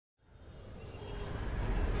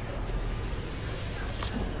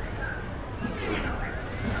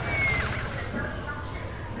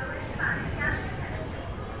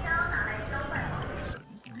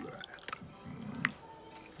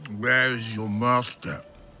Where's your master?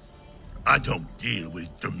 I don't deal with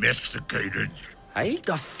domesticated. Hey,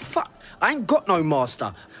 the fuck? I ain't got no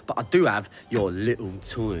master, but I do have your little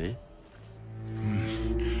toy.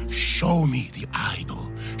 Show me the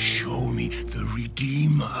idol. Show me the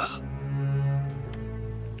Redeemer.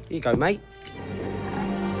 Here you go, mate.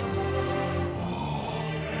 Oh.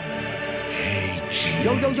 Hey, G.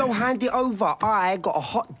 Yo, hand it over. I got a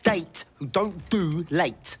hot date who don't do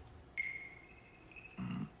late.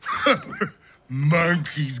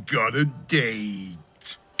 Monkey's got a date.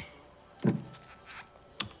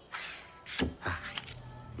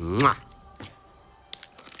 Mwah.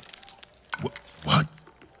 What?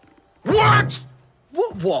 What?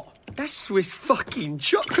 What? That's Swiss fucking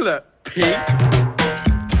chocolate, pig.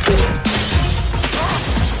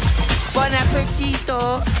 Bon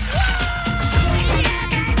appetito.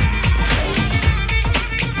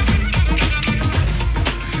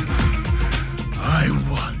 I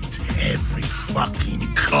want every fucking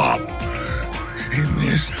cop in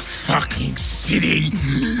this fucking city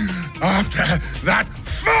after that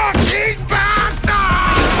fucking bastard!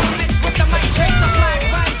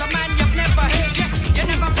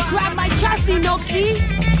 Grab my chassis, Noxie!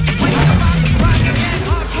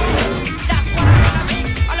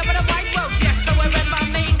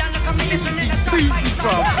 Easy,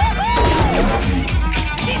 bro.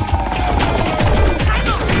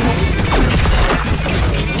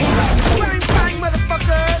 Bang, bang,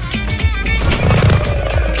 motherfuckers!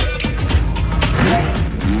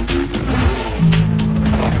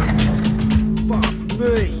 Fuck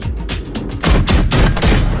me.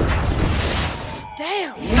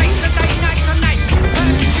 Damn! Nights and night.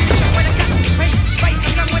 Persecution with a capital P.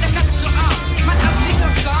 Racism with a capital R. Man, I've seen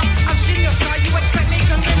your scar. You expect me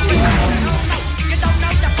to sympathize? No, you don't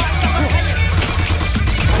know the price that we're paying.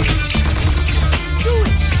 Do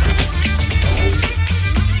it!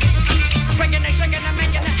 Breaking and shaking and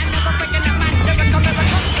making it, and never breaking a man. Miracle.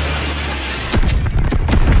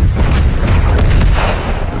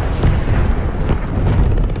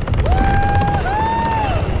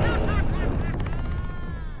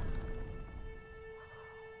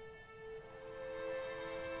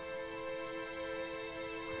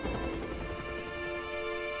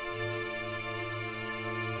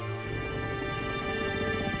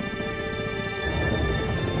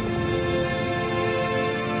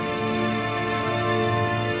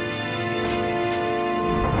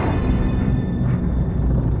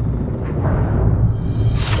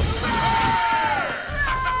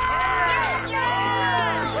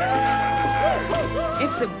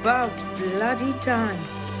 It's about bloody time.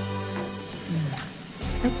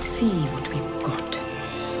 Let's see what we've got.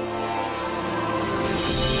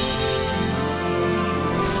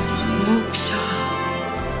 Moksha.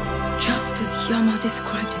 Just as Yama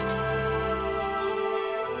described it.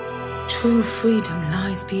 True freedom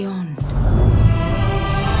lies beyond.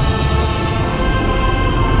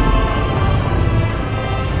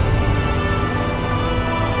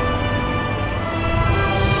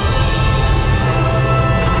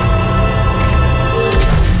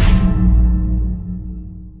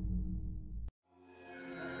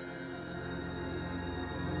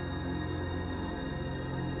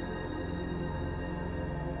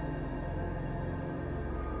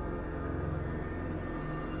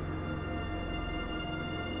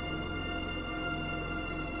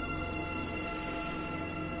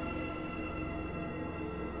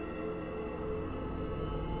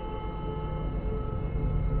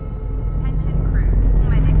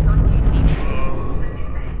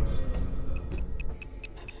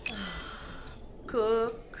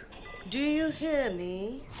 Cook, do you hear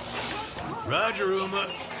me? Roger, Uma.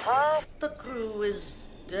 Half the crew is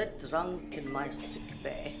dead drunk in my sick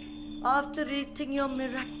bay after eating your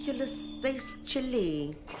miraculous space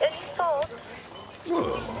chili. Any thoughts?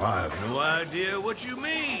 Well, I have no idea what you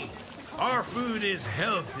mean. Our food is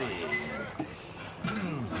healthy.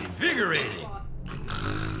 Invigorating.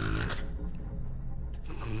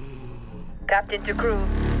 Captain to crew.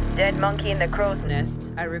 Dead monkey in the crow's nest.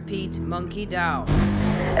 I repeat, monkey down.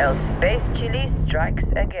 Else space chili strikes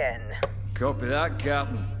again. Copy that,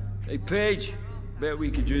 Captain. Hey, Paige. Bet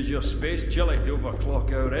we could use your space chili to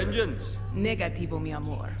overclock our engines. Negativo, mi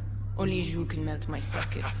amor. Only you can melt my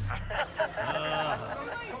circuits.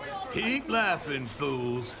 Keep laughing,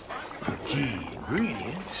 fools. The key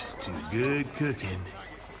ingredient to good cooking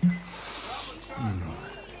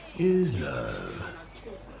is love.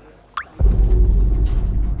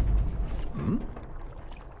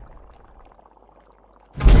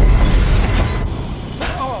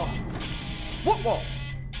 What?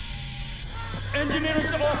 Engineering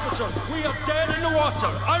to officers, we are dead in the water.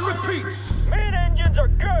 I repeat. Main engines are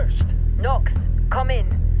cursed.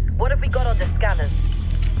 scanners?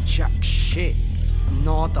 Jack shit.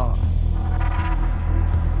 Nada.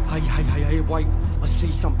 Hey, wait. I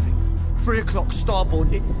see something. 3 o'clock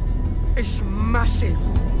starboard. It's massive.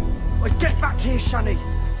 Get back here, Shani.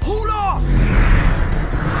 Pull off!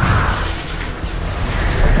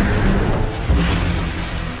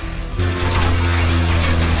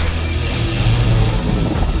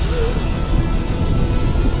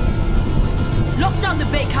 Lock down the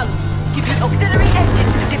bay column. Give your auxiliary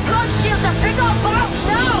engines. Deploy shields and bring our boat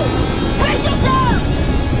now! Brace yourselves!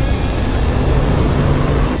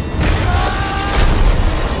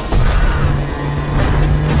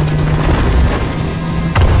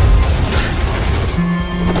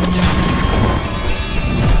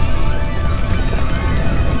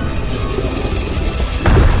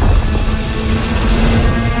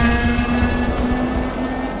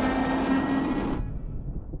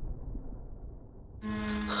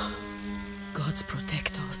 Gods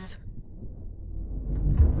protect us.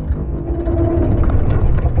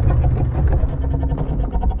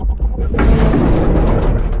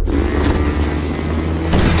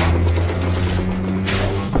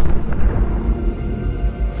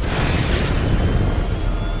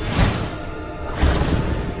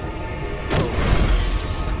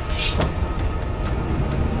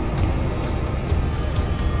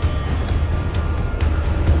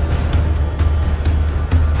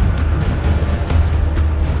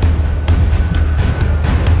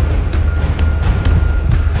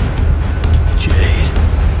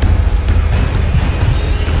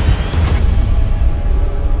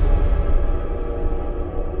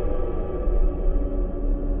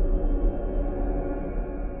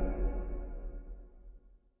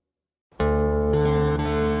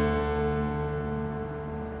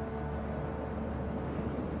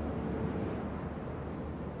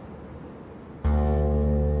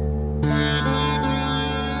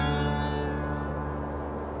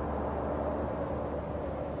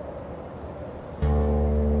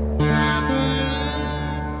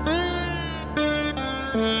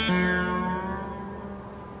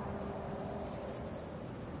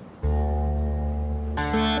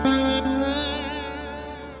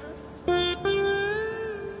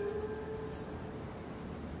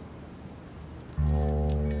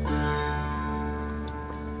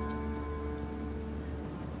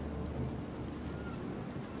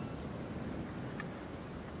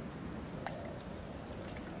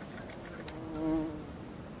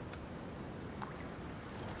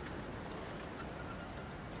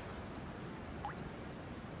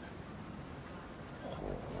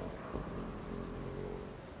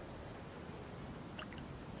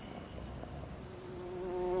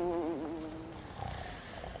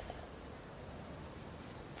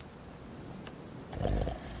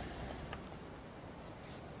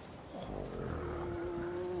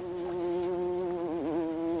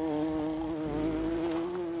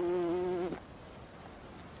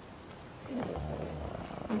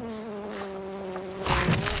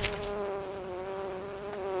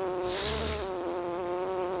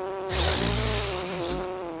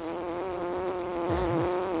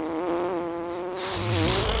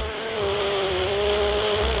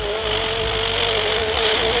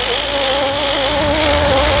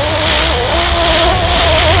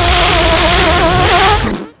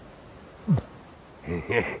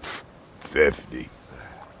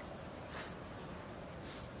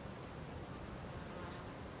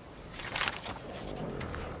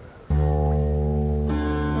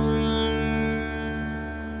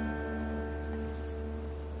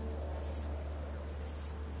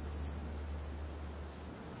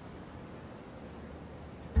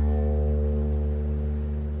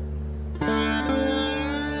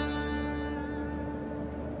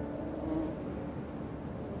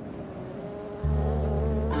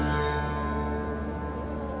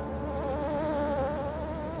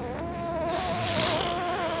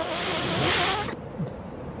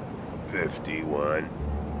 $51.